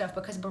kind of stuff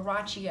because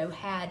Borachio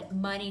had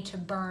money to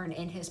burn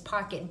in his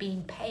pocket,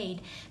 being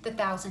paid the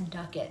 1,000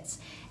 ducats.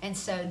 And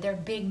so their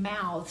big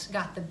mouths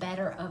got the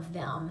better of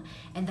them,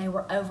 and they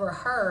were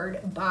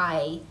overheard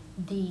by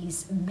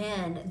these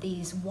men,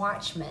 these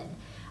watchmen.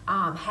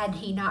 Had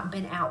he not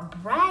been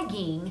out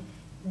bragging,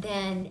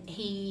 then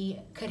he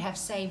could have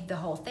saved the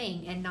whole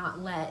thing and not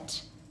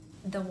let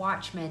the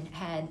watchmen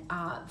had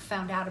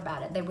found out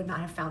about it. They would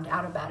not have found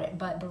out about it,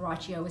 but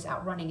Borachio was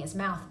out running his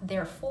mouth.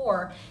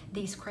 Therefore,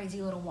 these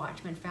crazy little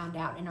watchmen found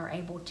out and are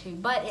able to.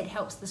 But it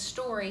helps the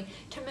story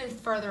to move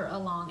further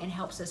along and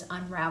helps us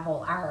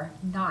unravel our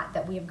knot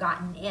that we have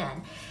gotten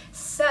in.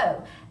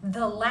 So,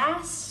 the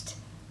last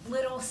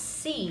little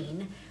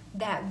scene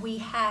that we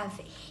have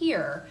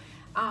here,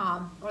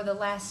 or the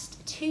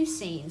last 2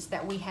 scenes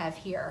that we have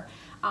here,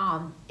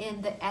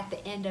 at the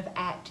end of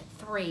Act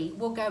 3.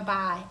 We'll go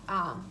by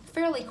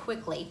fairly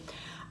quickly.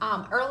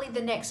 Early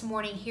the next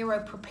morning, Hero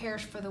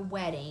prepares for the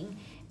wedding.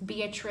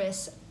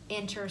 Beatrice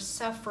enters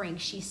suffering,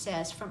 she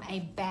says, from a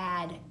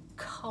bad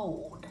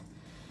cold.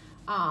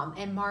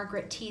 And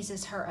Margaret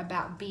teases her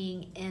about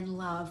being in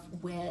love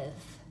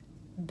with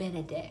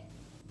Benedict.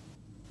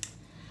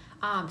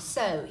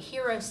 So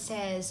Hero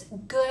says,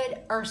 good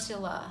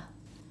Ursula,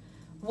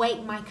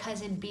 wake my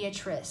cousin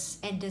Beatrice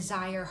and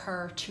desire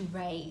her to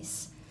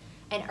raise.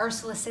 And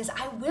Ursula says,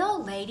 I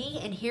will, lady.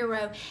 And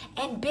Hero,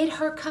 and bid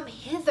her come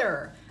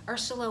hither.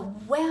 Ursula,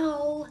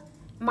 well.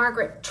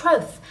 Margaret,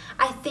 troth,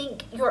 I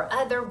think your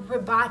other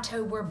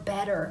ribato were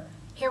better.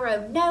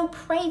 Hero, no,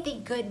 pray thee,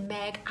 good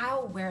Meg,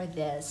 I'll wear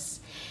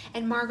this.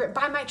 And Margaret,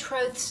 by my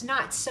troth's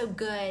not so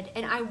good,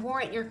 and I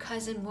warrant your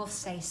cousin will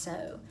say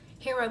so.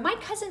 Hero, my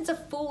cousin's a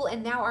fool,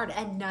 and thou art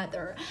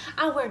another.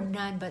 I'll wear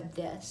none but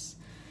this.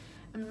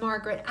 And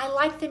Margaret, I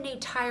like the new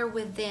tire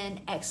within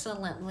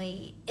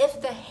excellently.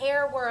 If the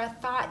hair were a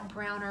thought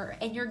browner,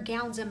 and your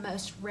gown's a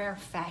most rare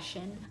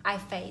fashion, I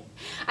faith.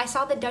 I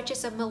saw the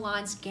Duchess of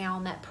Milan's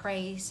gown that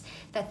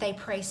they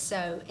praise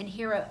so. And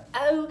Hero,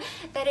 oh,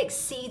 that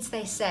exceeds,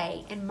 they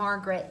say. And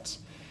Margaret,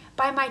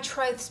 by my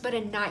troths, but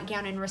a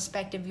nightgown in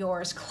respect of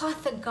yours,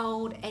 cloth of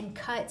gold and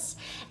cuts,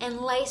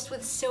 and laced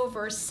with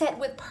silver, set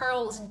with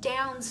pearls,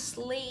 down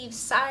sleeves,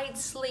 side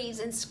sleeves,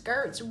 and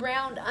skirts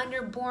round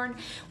underborne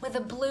with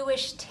a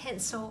bluish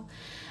tinsel.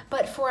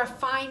 But for a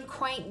fine,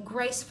 quaint,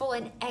 graceful,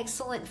 and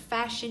excellent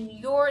fashion,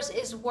 yours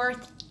is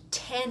worth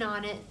 10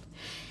 on it.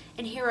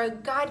 And Hero,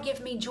 God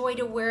give me joy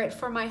to wear it,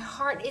 for my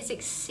heart is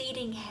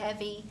exceeding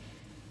heavy.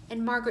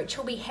 And Margaret,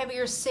 'twill be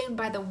heavier soon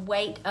by the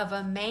weight of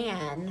a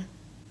man.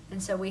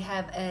 And so we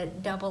have a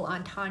double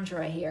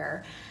entendre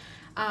here.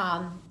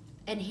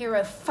 And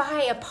Hero,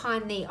 fie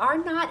upon thee, are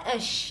not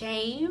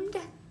ashamed?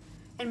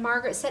 And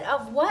Margaret said,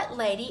 of what,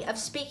 lady? Of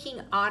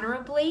speaking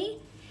honorably?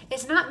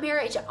 Is not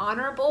marriage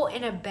honorable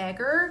in a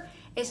beggar?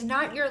 Is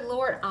not your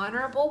lord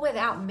honorable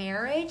without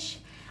marriage?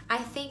 I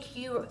think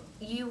you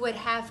would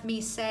have me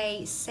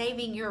say,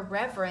 saving your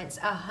reverence,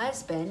 a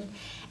husband,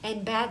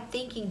 and bad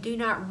thinking do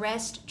not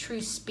rest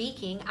true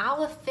speaking.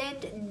 I'll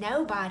offend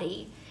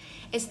nobody.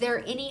 Is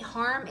there any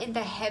harm in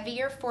the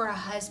heavier for a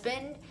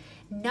husband?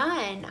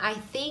 None, I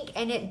think,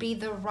 and it be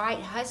the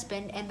right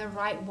husband and the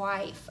right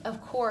wife.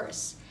 Of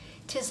course,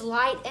 'tis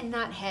light and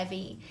not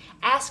heavy.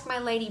 Ask my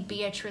lady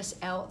Beatrice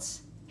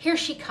else. Here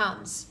she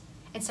comes.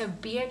 And so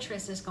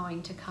Beatrice is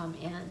going to come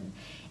in,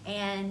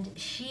 and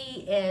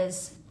she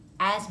is,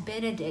 as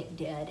Benedict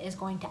did, is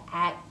going to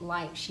act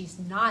like she's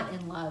not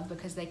in love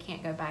because they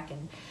can't go back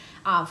and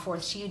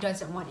forth. She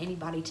doesn't want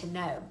anybody to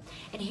know.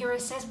 And Hero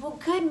says, well,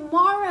 good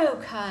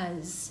morrow,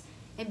 coz.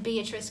 And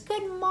Beatrice,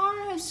 good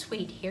morrow,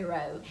 sweet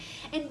Hero.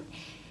 And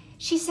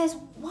she says,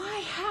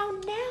 why, how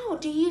now?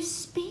 Do you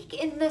speak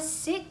in the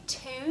sick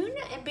tune?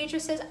 And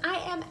Beatrice says, I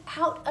am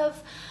out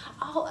of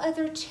all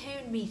other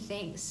tune,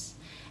 methinks.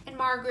 And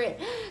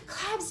Margaret,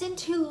 claps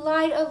into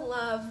light a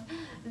love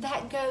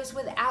that goes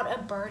without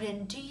a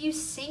burden. Do you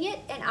sing it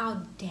and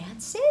I'll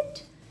dance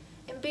it?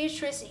 And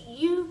Beatrice,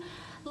 you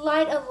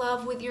light a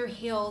love with your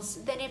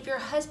heels, then if your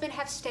husband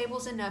have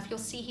stables enough, you'll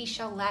see he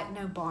shall lack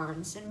no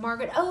barns. And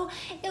Margaret, oh,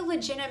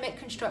 illegitimate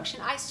construction,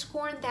 I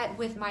scorn that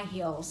with my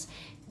heels.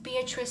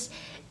 Beatrice,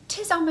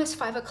 'tis almost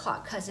 5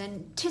 o'clock,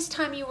 cousin, 'tis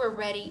time you were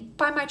ready.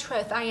 By my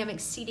troth, I am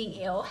exceeding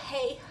ill.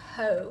 Hey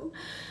ho.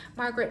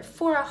 Margaret,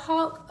 for a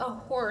hawk, a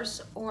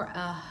horse, or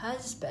a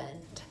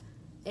husband.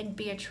 And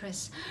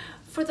Beatrice,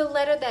 for the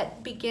letter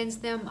that begins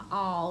them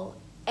all,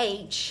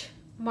 H.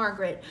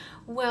 Margaret,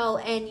 well,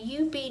 and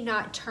you be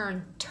not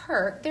turned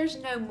Turk, there's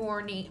no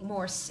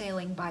more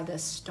sailing by the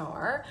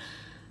star.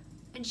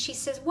 And she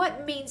says,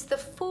 what means the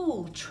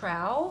fool,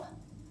 trow?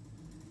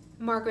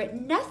 Margaret,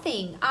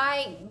 nothing,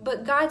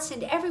 but God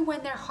send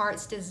everyone their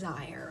heart's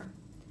desire.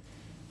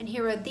 And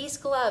Hero, these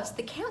gloves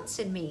the Count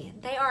sent me,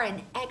 they are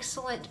an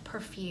excellent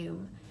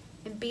perfume.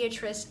 And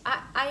Beatrice,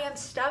 I am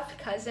stuffed,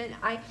 cousin,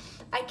 I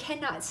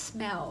cannot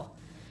smell.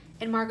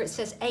 And Margaret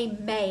says, a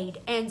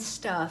maid and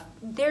stuff,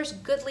 there's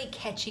goodly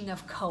catching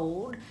of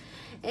cold.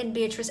 And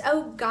Beatrice,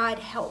 oh, God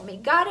help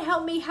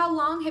me, how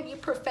long have you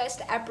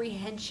professed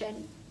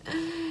apprehension?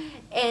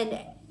 And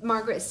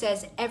Margaret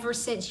says, ever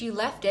since you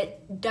left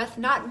it, doth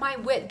not my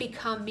wit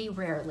become me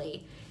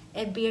rarely?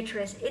 And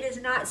Beatrice, it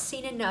is not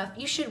seen enough,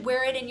 you should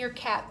wear it in your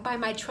cap, by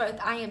my troth,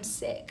 I am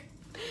sick.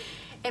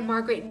 And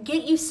Margaret,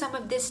 get you some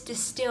of this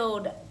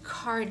distilled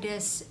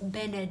Cardus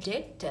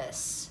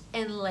Benedictus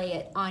and lay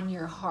it on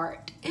your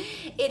heart.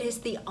 It is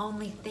the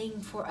only thing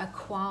for a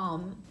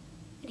qualm.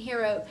 And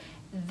Hero,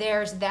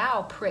 there's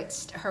thou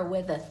prickst her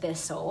with a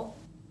thistle.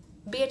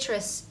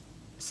 Beatrice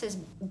says,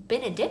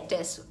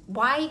 Benedictus?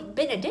 Why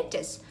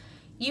Benedictus?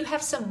 You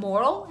have some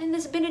moral in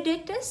this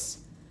Benedictus?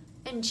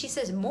 And she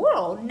says,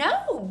 moral?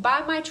 No,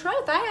 by my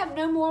troth, I have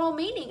no moral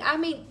meaning. I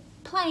mean,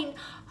 plain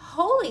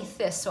holy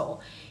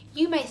thistle.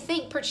 You may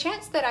think,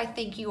 perchance, that I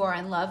think you are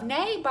in love.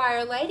 Nay, by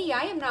Our Lady,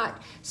 I am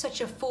not such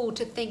a fool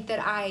to think that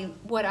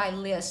what I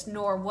list,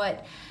 nor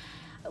what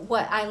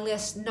I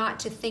list not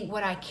to think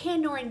what I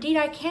can, nor indeed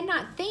I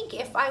cannot think.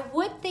 If I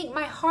would think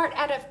my heart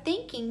out of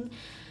thinking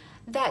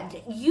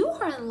that you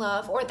are in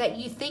love, or that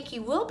you think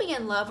you will be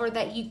in love, or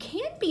that you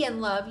can be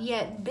in love,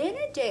 yet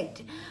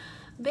Benedict,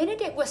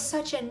 Benedict was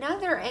such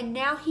another, and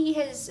now he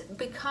has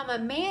become a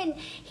man.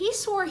 He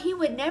swore he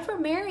would never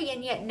marry,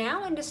 and yet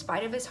now, in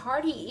despite of his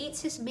heart, he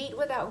eats his meat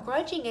without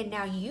grudging. And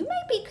now you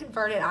may be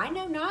converted, I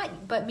know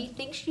not, but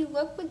methinks you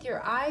look with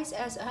your eyes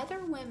as other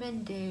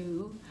women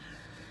do.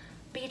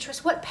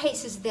 Beatrice, what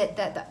pace is that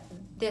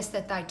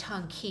thy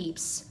tongue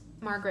keeps?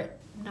 Margaret,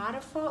 not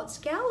a false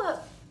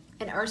gallop.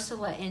 And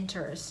Ursula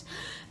enters.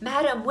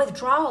 Madam,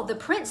 withdraw. The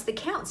prince, the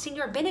count,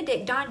 Signor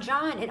Benedict, Don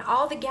John, and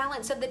all the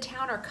gallants of the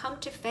town are come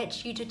to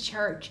fetch you to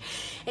church.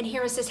 And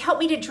Hera says, help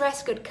me to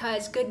dress, good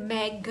coz, good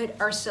Meg, good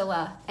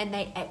Ursula. And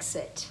they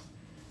exit.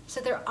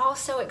 So they're all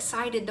so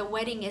excited. The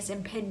wedding is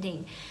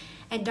impending.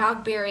 And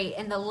Dogberry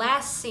in the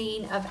last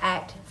scene of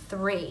Act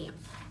 3.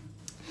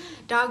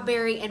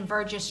 Dogberry and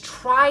Verges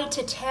try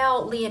to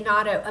tell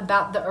Leonato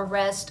about the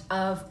arrest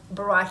of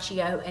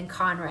Borachio and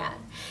Conrad,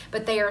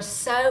 but they are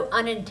so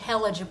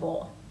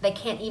unintelligible they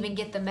can't even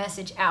get the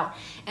message out.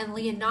 And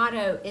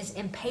Leonato is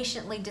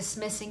impatiently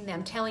dismissing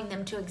them, telling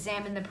them to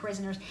examine the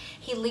prisoners.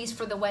 He leaves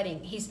for the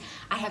wedding.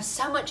 I have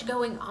so much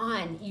going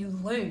on, you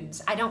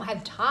loons. I don't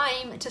have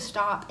time to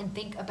stop and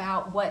think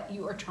about what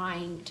you are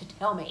trying to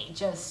tell me.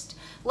 Just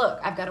look,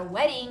 I've got a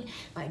wedding.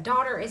 My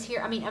daughter is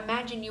here. I mean,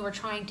 imagine you were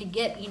trying to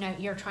get,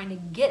 you're trying to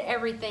get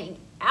everything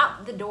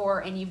out the door,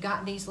 and you've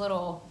got these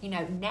little,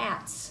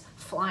 gnats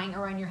flying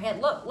around your head.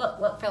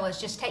 Look,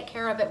 fellas, just take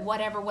care of it.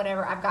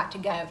 Whatever. I've got to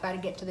go. I've got to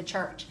get to the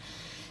church.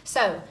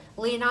 So,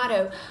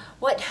 Leonato,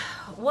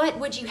 what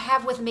would you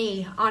have with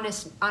me,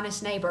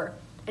 honest neighbor?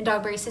 And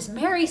Dogberry says,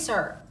 marry,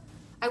 sir.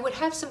 I would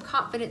have some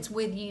confidence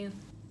with you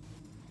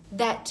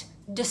that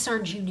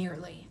discerns you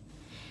nearly.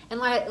 And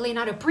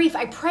Leonato, brief,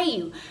 I pray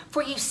you,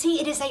 for you see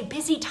it is a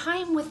busy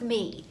time with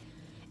me.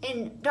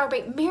 And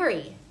Dogberry,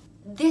 marry,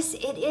 this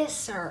it is,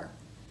 sir.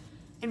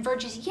 And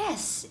Verges,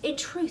 yes, in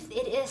truth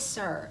it is,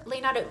 sir.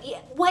 Leonato,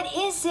 what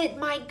is it,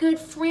 my good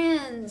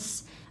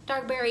friends?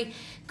 Dogberry,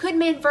 good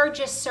man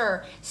Verges,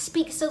 sir,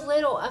 speaks a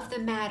little of the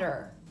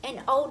matter.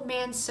 An old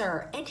man,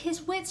 sir, and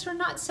his wits are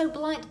not so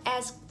blunt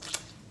as,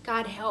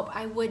 God help,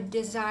 I would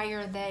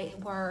desire they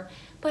were,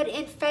 but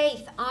in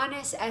faith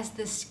honest as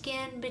the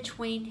skin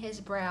between his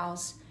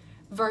brows.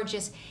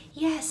 Verges,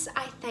 yes,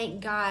 I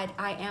thank God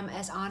I am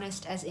as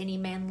honest as any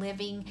man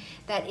living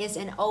that is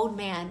an old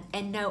man,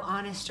 and no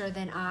honester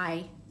than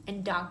I.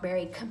 And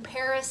Dogberry,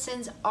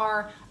 comparisons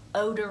are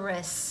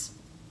odorous.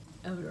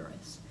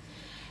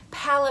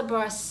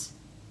 Palabrus,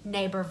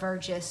 neighbor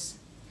Verges.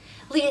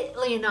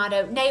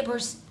 Leonato,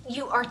 neighbors,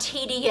 you are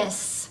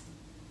tedious.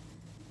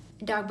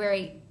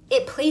 Dogberry,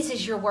 it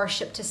pleases your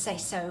worship to say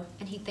so,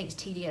 and he thinks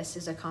tedious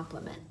is a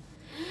compliment.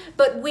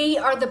 But we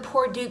are the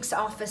poor Duke's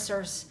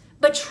officers.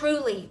 But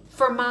truly,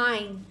 for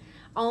mine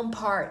own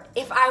part,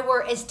 if I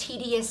were as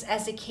tedious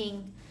as a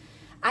king,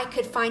 I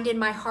could find in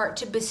my heart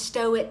to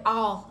bestow it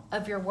all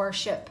of your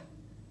worship.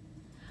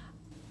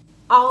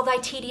 All thy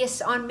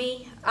tedious on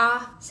me,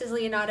 says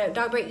Leonato.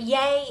 Dogberry,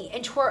 yea,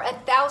 and 'twere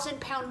 1,000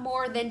 pound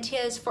more than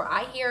 'tis, for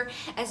I hear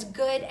as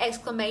good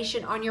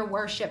exclamation on your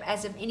worship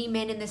as of any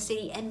man in the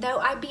city, and though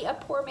I be a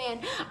poor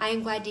man, I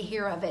am glad to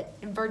hear of it.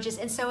 And Verges,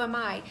 and so am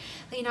I.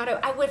 Leonato,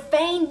 I would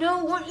fain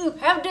know what you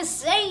have to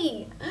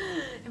say.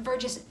 And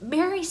Verges,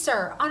 marry,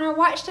 sir, on our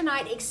watch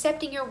tonight,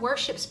 accepting your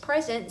worship's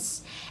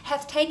presence,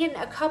 hath taken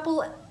a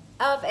couple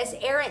of as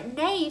errant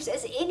knaves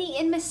as any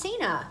in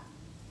Messina.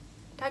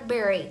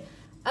 Dogberry,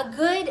 a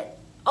good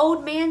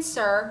old man,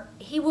 sir,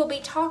 he will be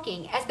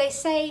talking. As they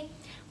say,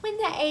 when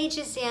the age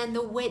is in,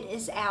 the wit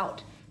is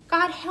out.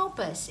 God help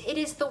us, it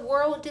is the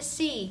world to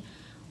see.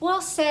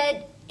 Well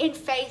said, in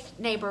faith,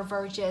 neighbor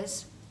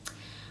Verges.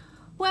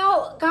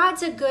 Well,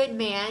 God's a good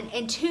man,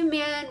 and 2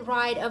 men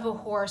ride of a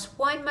horse.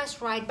 One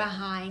must ride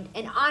behind,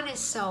 an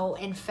honest soul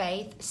in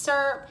faith.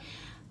 Sir,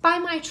 by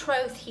my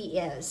troth he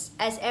is,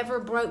 as ever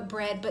broke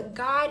bread, but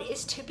God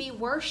is to be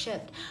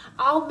worshipped.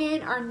 All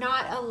men are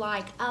not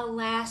alike.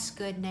 Alas,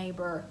 good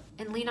neighbor.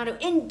 And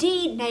Leonato,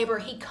 indeed, neighbor,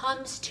 he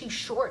comes too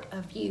short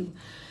of you.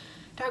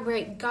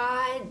 Dogberry,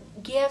 God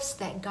gives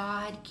that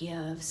God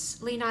gives.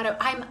 Leonato,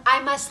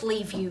 I must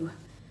leave you.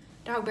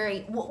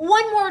 Dogberry,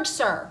 one word,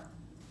 sir.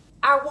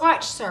 Our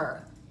watch,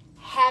 sir,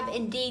 have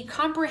indeed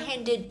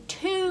comprehended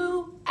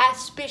 2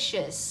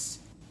 auspicious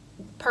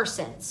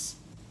persons.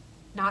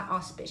 Not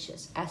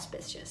auspicious,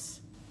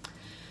 auspicious.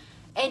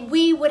 And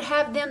we would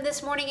have them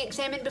this morning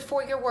examined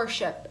before your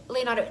worship.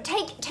 Leonato,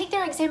 take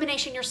their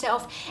examination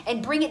yourself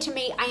and bring it to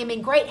me. I am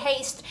in great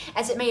haste,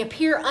 as it may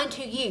appear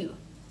unto you.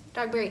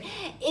 Dogberry,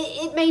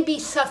 it may be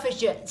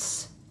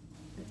sufficient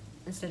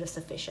instead of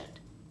sufficient.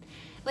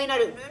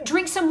 Leonato,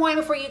 drink some wine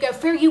before you go.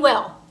 Fare you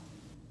well.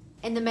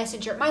 And the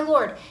messenger, my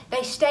lord,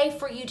 they stay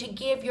for you to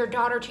give your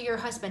daughter to your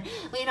husband.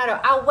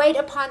 Leonato, I'll wait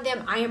upon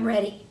them. I am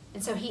ready.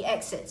 And so he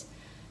exits.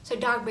 So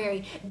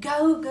Dogberry,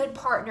 go, good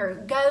partner,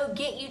 go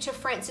get you to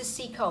Francis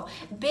Seacole.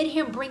 Bid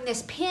him bring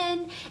this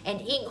pen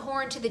and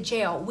inkhorn to the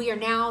jail. We are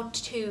now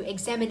to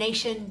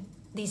examination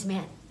these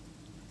men.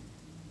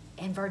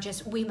 And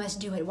Verges, we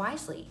must do it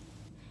wisely.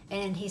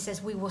 And he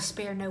says, we will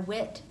spare no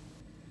wit.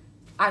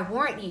 I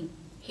warrant you,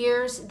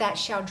 here's that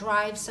shall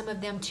drive some of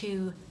them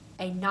to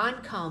a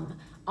non-come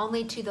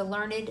only to the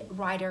learned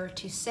writer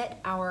to set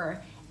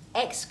our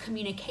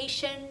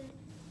excommunication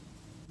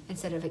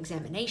instead of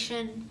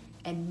examination,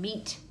 and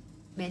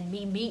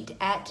we meet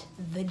at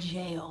the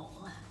jail.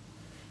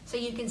 So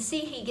you can see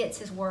he gets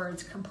his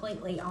words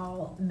completely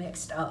all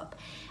mixed up.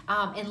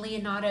 And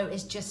Leonardo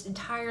is just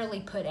entirely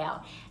put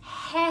out.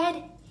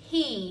 Had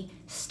he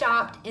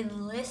stopped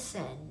and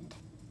listened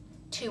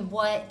to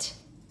what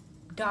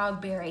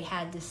Dogberry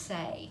had to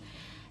say,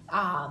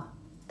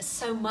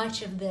 so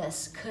much of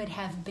this could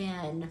have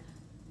been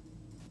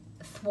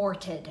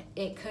thwarted.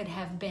 It could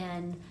have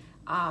been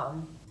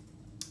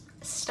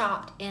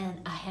stopped in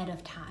ahead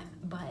of time,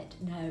 but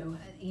no,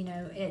 you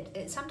know,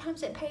 it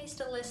sometimes it pays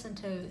to listen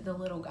to the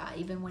little guy,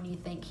 even when you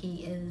think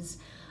he is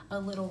a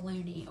little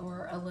loony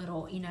or a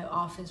little, you know,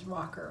 off his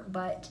rocker.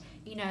 But,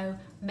 you know,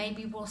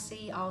 maybe we'll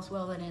see all's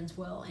well that ends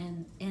well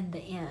in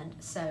the end.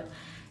 So,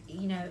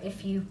 you know,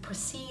 if you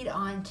proceed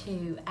on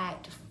to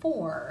Act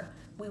 4,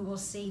 we will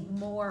see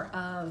more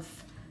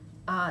of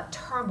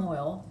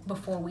turmoil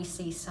before we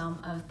see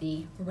some of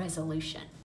the resolution.